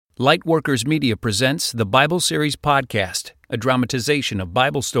Lightworkers Media presents the Bible Series Podcast, a dramatization of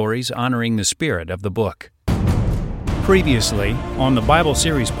Bible stories honoring the spirit of the book. Previously, on the Bible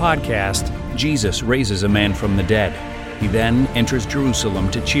Series Podcast, Jesus raises a man from the dead. He then enters Jerusalem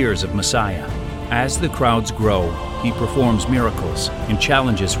to cheers of Messiah. As the crowds grow, he performs miracles and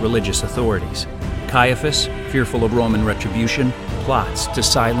challenges religious authorities. Caiaphas, fearful of Roman retribution, plots to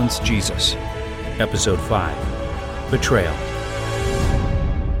silence Jesus. Episode 5, Betrayal.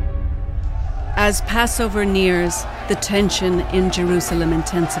 As Passover nears, the tension in Jerusalem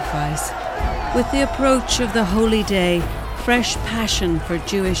intensifies. With the approach of the holy day, fresh passion for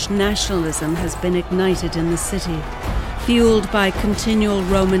Jewish nationalism has been ignited in the city. Fueled by continual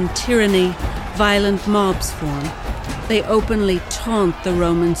Roman tyranny, violent mobs form. They openly taunt the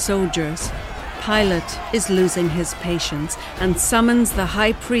Roman soldiers. Pilate is losing his patience and summons the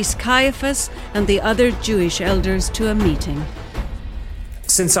high priest Caiaphas and the other Jewish elders to a meeting.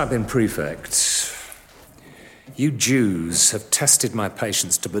 Since I've been prefect, you Jews have tested my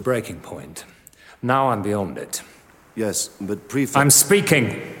patience to the breaking point. Now I'm beyond it. Yes, but prefect... I'm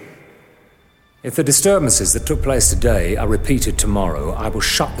speaking! If the disturbances that took place today are repeated tomorrow, I will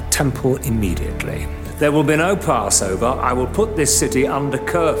shut the temple immediately. There will be no Passover. I will put this city under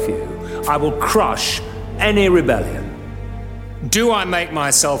curfew. I will crush any rebellion. Do I make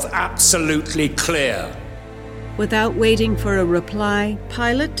myself absolutely clear? Without waiting for a reply,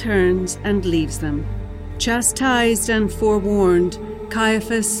 Pilate turns and leaves them. Chastised and forewarned,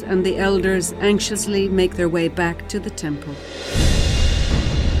 Caiaphas and the elders anxiously make their way back to the temple.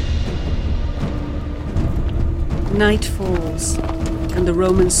 Night falls, and the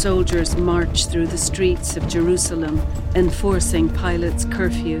Roman soldiers march through the streets of Jerusalem, enforcing Pilate's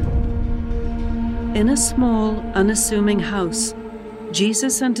curfew. In a small, unassuming house,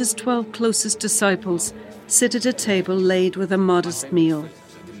 Jesus and his 12 closest disciples sit at a table laid with a modest meal.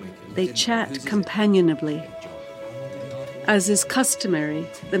 They chat companionably. As is customary,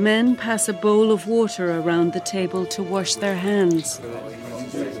 the men pass a bowl of water around the table to wash their hands.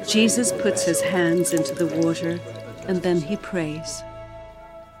 Jesus puts his hands into the water, and then he prays.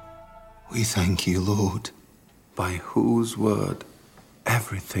 We thank you, Lord, by whose word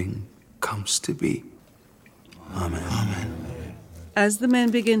everything comes to be. Amen. Amen. As the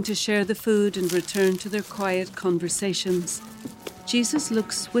men begin to share the food and return to their quiet conversations, Jesus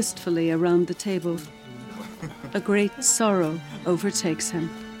looks wistfully around the table. A great sorrow overtakes him.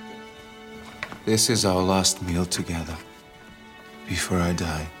 This is our last meal together, before I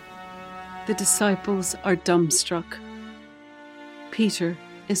die. The disciples are dumbstruck. Peter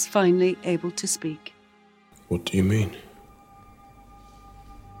is finally able to speak. What do you mean?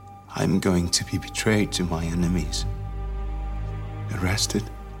 I'm going to be betrayed to my enemies, arrested,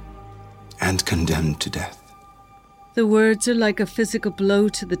 and condemned to death. The words are like a physical blow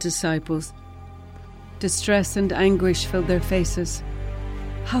to the disciples. Distress and anguish fill their faces.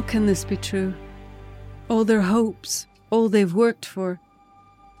 How can this be true? All their hopes, all they've worked for.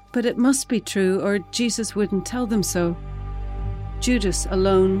 But it must be true, or Jesus wouldn't tell them so. Judas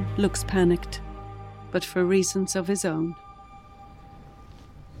alone looks panicked, but for reasons of his own.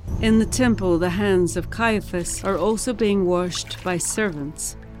 In the temple, the hands of Caiaphas are also being washed by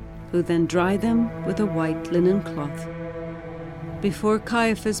servants, who then dry them with a white linen cloth. Before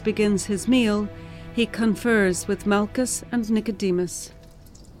Caiaphas begins his meal, he confers with Malchus and Nicodemus.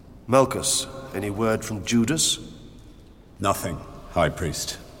 Malchus, any word from Judas? Nothing, High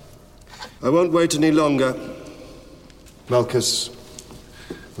Priest. I won't wait any longer. Malchus,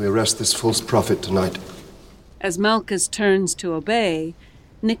 we arrest this false prophet tonight. As Malchus turns to obey,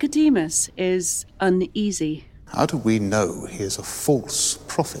 Nicodemus is uneasy. How do we know he is a false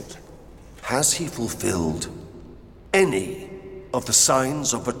prophet? Has he fulfilled any of the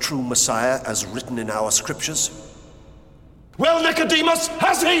signs of a true Messiah as written in our scriptures? Well, Nicodemus,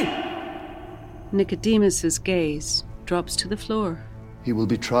 has he? Nicodemus's gaze drops to the floor. He will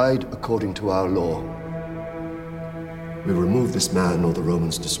be tried according to our law. We remove this man, or the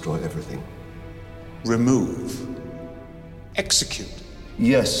Romans destroy everything. Remove. Execute.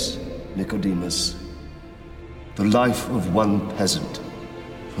 Yes, Nicodemus. The life of one peasant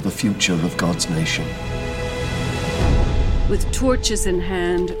for the future of God's nation. With torches in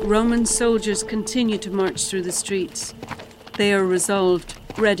hand, Roman soldiers continue to march through the streets. They are resolved,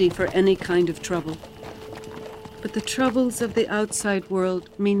 ready for any kind of trouble. But the troubles of the outside world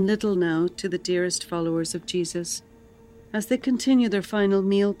mean little now to the dearest followers of Jesus. As they continue their final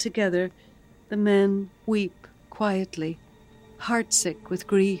meal together, the men weep quietly, heartsick with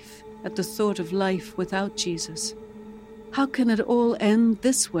grief at the thought of life without Jesus. How can it all end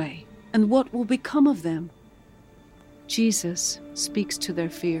this way? And what will become of them? Jesus speaks to their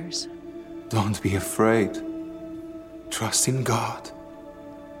fears. Don't be afraid. Trust in God.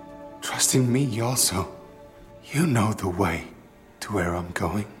 Trust in me also. You know the way to where I'm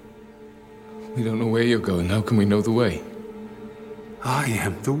going. We don't know where you're going. How can we know the way? I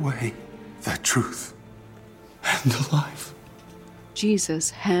am the way, the truth, and the life. Jesus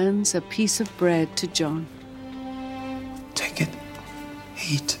hands a piece of bread to John. Take it.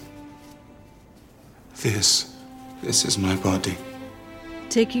 Eat. This is my body.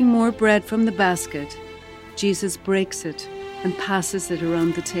 Taking more bread from the basket, Jesus breaks it and passes it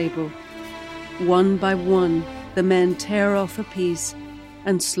around the table. One by one, the men tear off a piece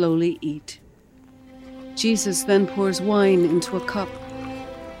and slowly eat. Jesus then pours wine into a cup.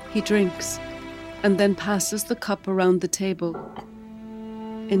 He drinks and then passes the cup around the table.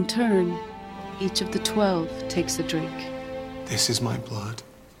 In turn, each of the 12 takes a drink. This is my blood.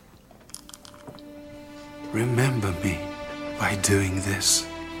 Remember me by doing this.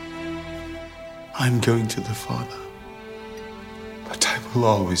 I'm going to the Father, but I will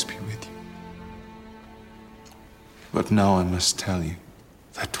always be with you. But now I must tell you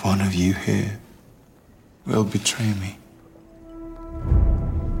that one of you here will betray me.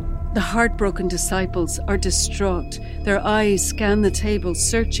 The heartbroken disciples are distraught. Their eyes scan the table,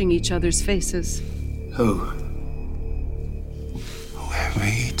 searching each other's faces. Whoever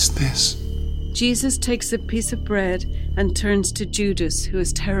eats this. Jesus takes a piece of bread and turns to Judas, who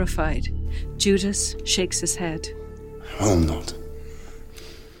is terrified. Judas shakes his head. I will not.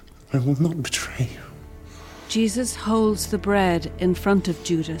 I will not betray you. Jesus holds the bread in front of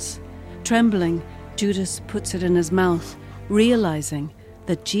Judas. Trembling, Judas puts it in his mouth, realizing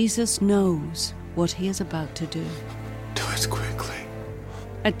that Jesus knows what he is about to do. Do it quickly.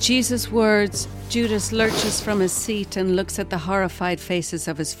 At Jesus' words, Judas lurches from his seat and looks at the horrified faces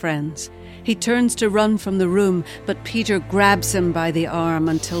of his friends. He turns to run from the room, but Peter grabs him by the arm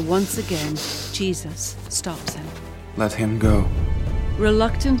until once again, Jesus stops him. Let him go.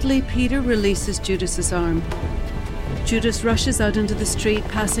 Reluctantly, Peter releases Judas's arm. Judas rushes out into the street,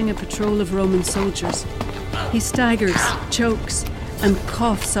 passing a patrol of Roman soldiers. He staggers, chokes, and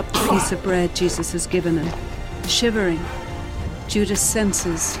coughs up the piece of bread Jesus has given him. Shivering, Judas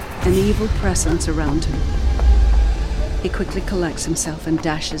senses an evil presence around him. He quickly collects himself and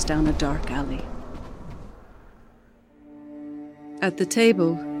dashes down a dark alley. At the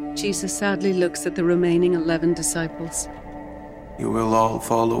table, Jesus sadly looks at the remaining 11 disciples. You will all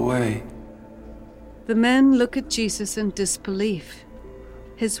fall away. The men look at Jesus in disbelief.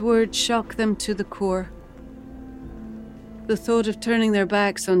 His words shock them to the core. The thought of turning their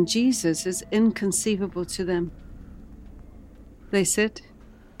backs on Jesus is inconceivable to them. They sit,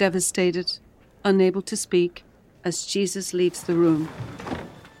 devastated, unable to speak, as Jesus leaves the room.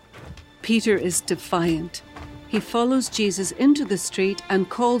 Peter is defiant. He follows Jesus into the street and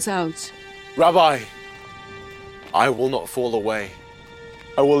calls out, "Rabbi, I will not fall away.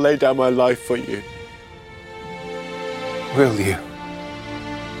 I will lay down my life for you." Will you?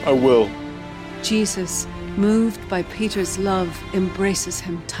 I will. Jesus, moved by Peter's love, embraces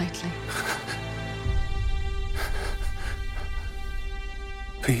him tightly.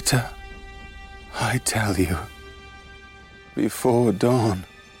 Peter, I tell you, before dawn,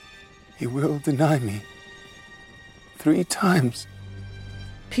 you will deny me 3 times.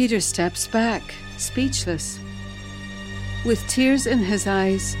 Peter steps back, speechless. With tears in his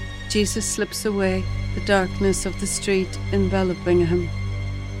eyes, Jesus slips away, the darkness of the street enveloping him.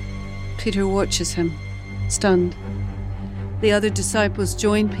 Peter watches him, stunned. The other disciples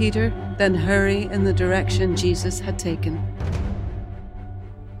join Peter, then hurry in the direction Jesus had taken.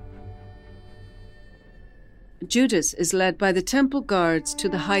 Judas is led by the temple guards to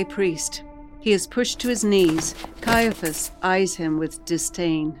the high priest. He is pushed to his knees. Caiaphas eyes him with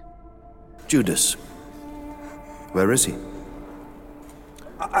disdain. Judas, where is he?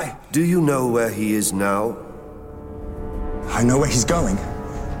 Do you know where he is now? I know where he's going.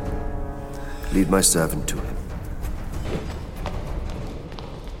 Lead my servant to him.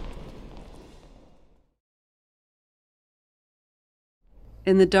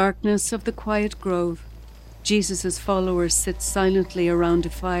 In the darkness of the quiet grove, Jesus' followers sit silently around a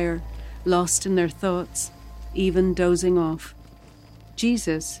fire, lost in their thoughts, even dozing off.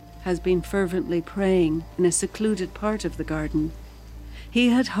 Jesus has been fervently praying in a secluded part of the garden. He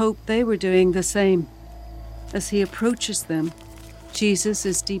had hoped they were doing the same. As he approaches them, Jesus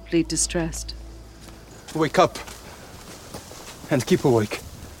is deeply distressed. Wake up and keep awake.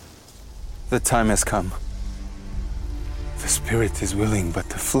 The time has come. The spirit is willing, but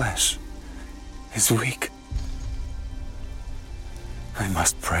the flesh is weak. I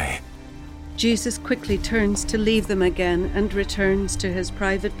must pray. Jesus quickly turns to leave them again and returns to his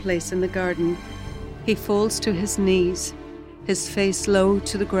private place in the garden. He falls to his knees, his face low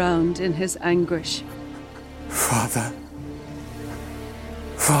to the ground in his anguish. Father,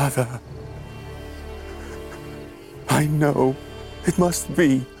 Father, I know it must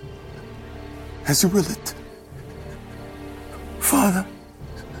be as you will it. Father,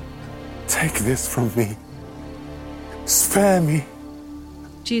 take this from me. Spare me.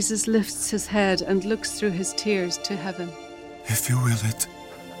 Jesus lifts his head and looks through his tears to heaven. If you will it,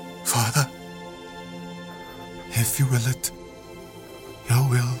 Father, if you will it, your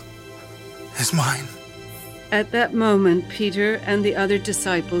will is mine. At that moment, Peter and the other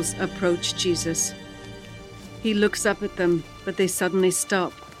disciples approach Jesus. He looks up at them, but they suddenly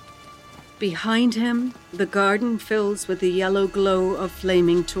stop. Behind him, the garden fills with the yellow glow of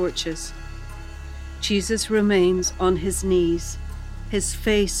flaming torches. Jesus remains on his knees, his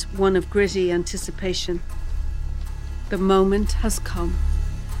face one of gritty anticipation. The moment has come.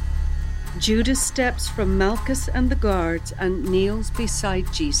 Judas steps from Malchus and the guards and kneels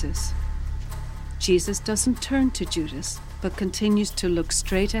beside Jesus. Jesus doesn't turn to Judas, but continues to look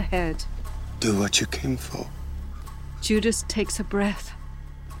straight ahead. Do what you came for. Judas takes a breath,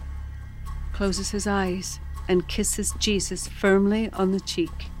 closes his eyes, and kisses Jesus firmly on the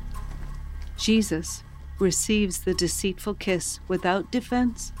cheek. Jesus receives the deceitful kiss without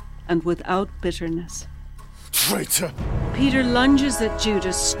defense and without bitterness. Traitor! Peter lunges at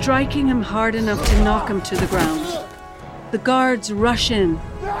Judas, striking him hard enough to knock him to the ground. The guards rush in.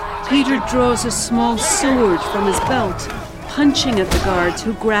 Peter draws a small sword from his belt, punching at the guards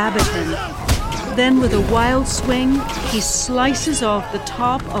who grab at him. Then with a wild swing, he slices off the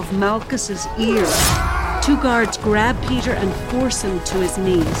top of Malchus's ear. Two guards grab Peter and force him to his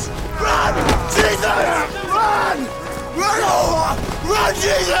knees. Run! Jesus! Run! Run! Run,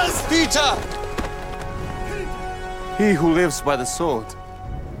 Jesus! Peter! He who lives by the sword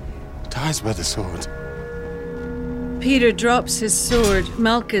dies by the sword. Peter drops his sword.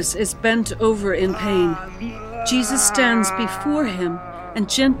 Malchus is bent over in pain. Jesus stands before him and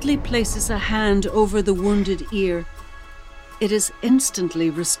gently places a hand over the wounded ear. It is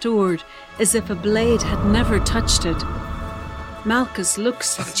instantly restored, as if a blade had never touched it. Malchus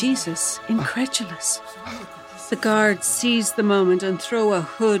looks at Jesus, incredulous. The guards seize the moment and throw a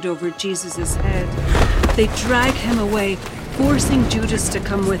hood over Jesus' head. They drag him away, forcing Judas to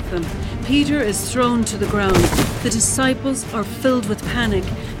come with them. Peter is thrown to the ground. The disciples are filled with panic.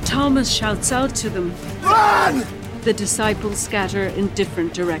 Thomas shouts out to them, Run! The disciples scatter in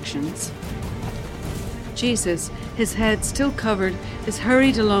different directions. Jesus, his head still covered, is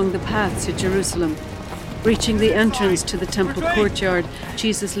hurried along the path to Jerusalem. Reaching the entrance to the temple courtyard,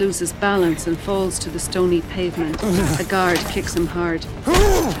 Jesus loses balance and falls to the stony pavement. A guard kicks him hard.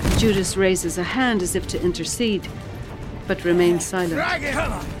 Judas raises a hand as if to intercede, but remains silent.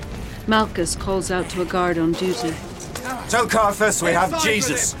 Malchus calls out to a guard on duty. Tell Caiaphas we have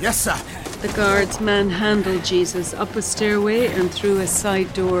Jesus. Yes, sir. The guards manhandle Jesus up a stairway and through a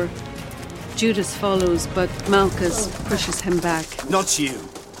side door. Judas follows, but Malchus pushes him back. Not you.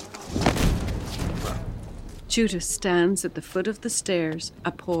 Judas stands at the foot of the stairs,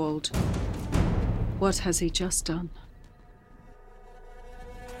 appalled. What has he just done?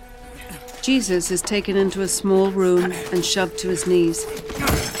 Jesus is taken into a small room and shoved to his knees.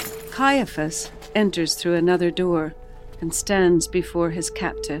 Caiaphas enters through another door and stands before his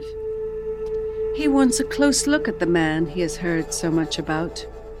captive. He wants a close look at the man he has heard so much about.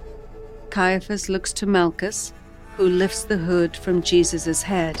 Caiaphas looks to Malchus, who lifts the hood from Jesus'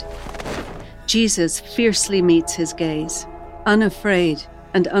 head. Jesus fiercely meets his gaze, unafraid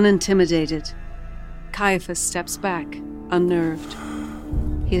and unintimidated. Caiaphas steps back, unnerved.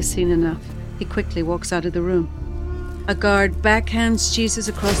 He has seen enough. He quickly walks out of the room. A guard backhands Jesus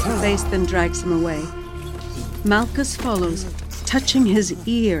across the face, then drags him away. Malchus follows, touching his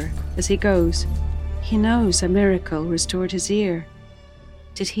ear as he goes. He knows a miracle restored his ear.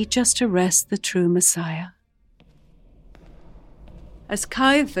 Did he just arrest the true Messiah? As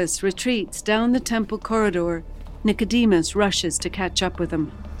Caiaphas retreats down the temple corridor, Nicodemus rushes to catch up with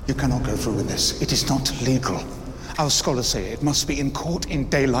him. You cannot go through with this. It is not legal. Our scholars say it must be in court, in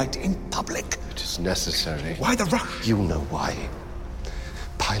daylight, in public. It is necessary. Why the rush? You know why.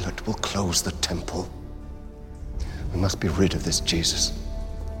 Pilate will close the temple. We must be rid of this Jesus.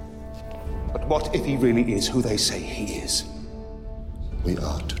 But what if he really is who they say he is? We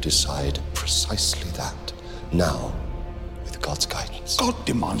are to decide precisely that, now, with God's guidance. God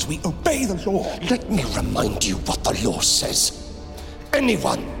demands we obey the law. Let me remind you what the law says.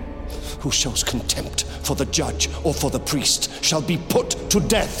 Anyone who shows contempt for the judge or for the priest shall be put to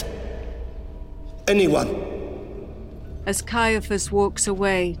death. anyone. As Caiaphas walks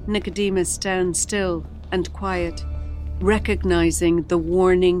away, Nicodemus stands still and quiet, recognizing the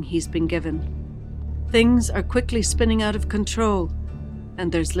warning he's been given. Things are quickly spinning out of control,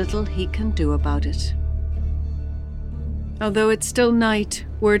 and there's little he can do about it. Although it's still night,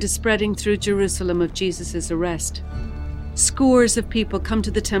 word is spreading through Jerusalem of Jesus' arrest. Scores of people come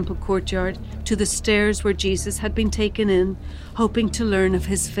to the temple courtyard, to the stairs where Jesus had been taken in, hoping to learn of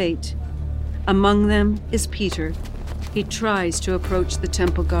his fate. Among them is Peter. He tries to approach the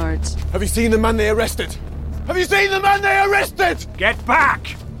temple guards. Have you seen the man they arrested? Have you seen the man they arrested? Get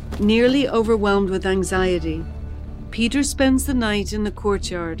back! Nearly overwhelmed with anxiety, Peter spends the night in the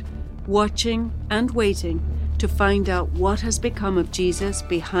courtyard, watching and waiting to find out what has become of Jesus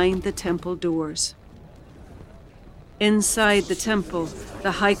behind the temple doors. Inside the temple,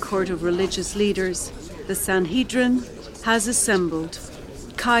 the high court of religious leaders, the Sanhedrin, has assembled.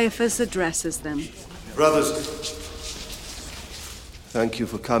 Caiaphas addresses them. Brothers, thank you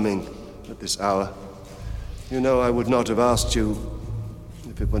for coming at this hour. You know I would not have asked you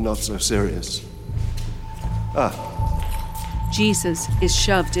if it were not so serious. Jesus is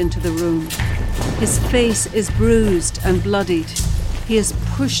shoved into the room. His face is bruised and bloodied. He is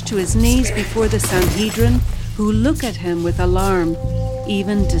pushed to his knees before the Sanhedrin, who look at him with alarm,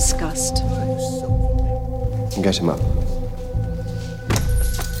 even disgust. Get him up.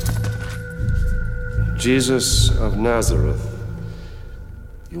 Jesus of Nazareth,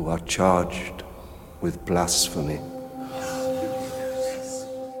 you are charged with blasphemy.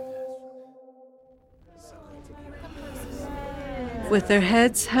 With their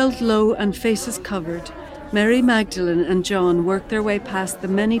heads held low and faces covered, Mary Magdalene and John work their way past the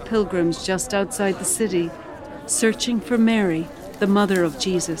many pilgrims just outside the city, searching for Mary, the mother of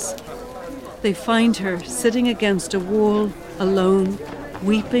Jesus. They find her sitting against a wall, alone,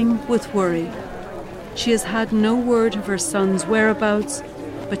 weeping with worry. She has had no word of her son's whereabouts,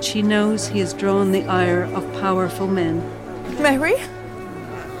 but she knows he has drawn the ire of powerful men. Mary?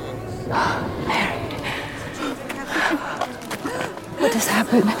 Mary. What has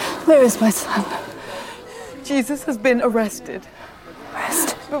happened? Where is my son? Jesus has been arrested.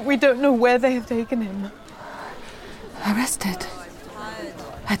 Arrested? But we don't know where they have taken him. Arrested?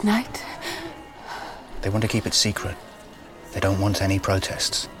 At night? They want to keep it secret. They don't want any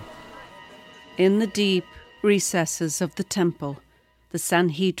protests. In the deep recesses of the temple, the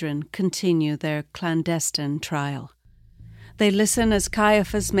Sanhedrin continue their clandestine trial. They listen as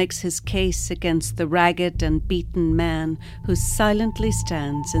Caiaphas makes his case against the ragged and beaten man who silently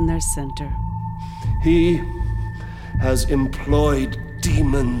stands in their center. He has employed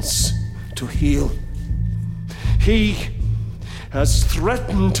demons to heal. He has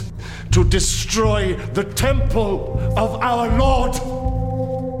threatened to destroy the temple of our Lord.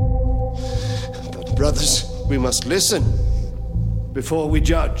 But brothers, we must listen before we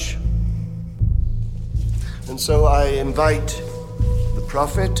judge. And so I invite the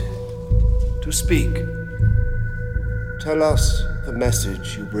prophet to speak. Tell us the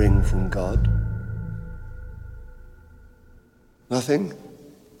message you bring from God. Nothing?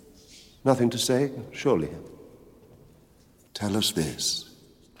 Nothing to say? Surely. Tell us this.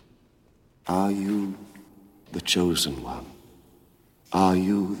 Are you the chosen one? Are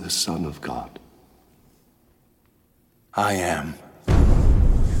you the Son of God? I am.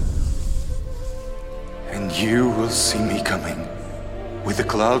 And you will see me coming with the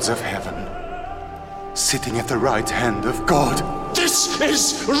clouds of heaven, sitting at the right hand of God. This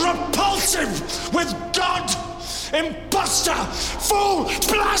is repulsive with God! Imposter! Fool!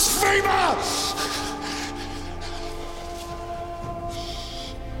 Blasphemer!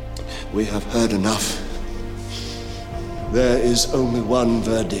 We have heard enough. There is only one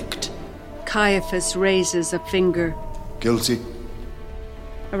verdict. Caiaphas raises a finger. Guilty.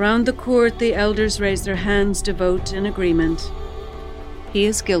 Around the court, the elders raise their hands to vote in agreement. He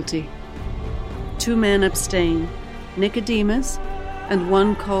is guilty. 2 men abstain, Nicodemus and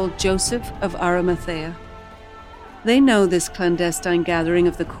one called Joseph of Arimathea. They know this clandestine gathering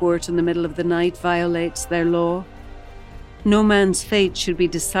of the court in the middle of the night violates their law. No man's fate should be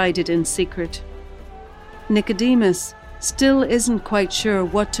decided in secret. Nicodemus still isn't quite sure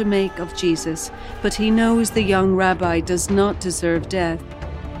what to make of Jesus, but he knows the young rabbi does not deserve death.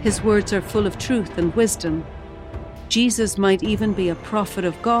 His words are full of truth and wisdom. Jesus might even be a prophet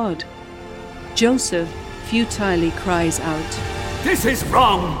of God. Joseph futilely cries out, "This is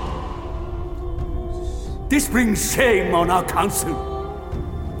wrong! This brings shame on our council.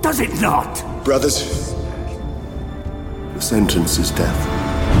 Does it not?" Brothers, the sentence is death.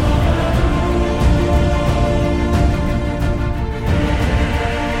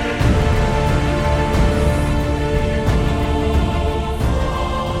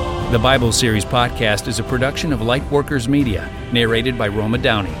 The Bible Series podcast is a production of Lightworkers Media, narrated by Roma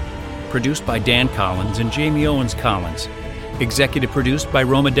Downey. Produced by Dan Collins and Jamie Owens Collins. Executive produced by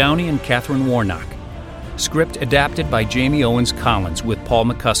Roma Downey and Catherine Warnock. Script adapted by Jamie Owens Collins with Paul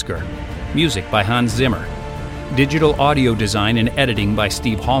McCusker. Music by Hans Zimmer. Digital audio design and editing by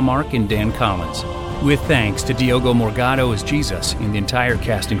Steve Hallmark and Dan Collins. With thanks to Diogo Morgado as Jesus and the entire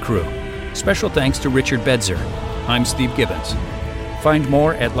cast and crew. Special thanks to Richard Bedzer. I'm Steve Gibbons. Find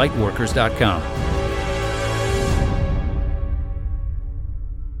more at lightworkers.com.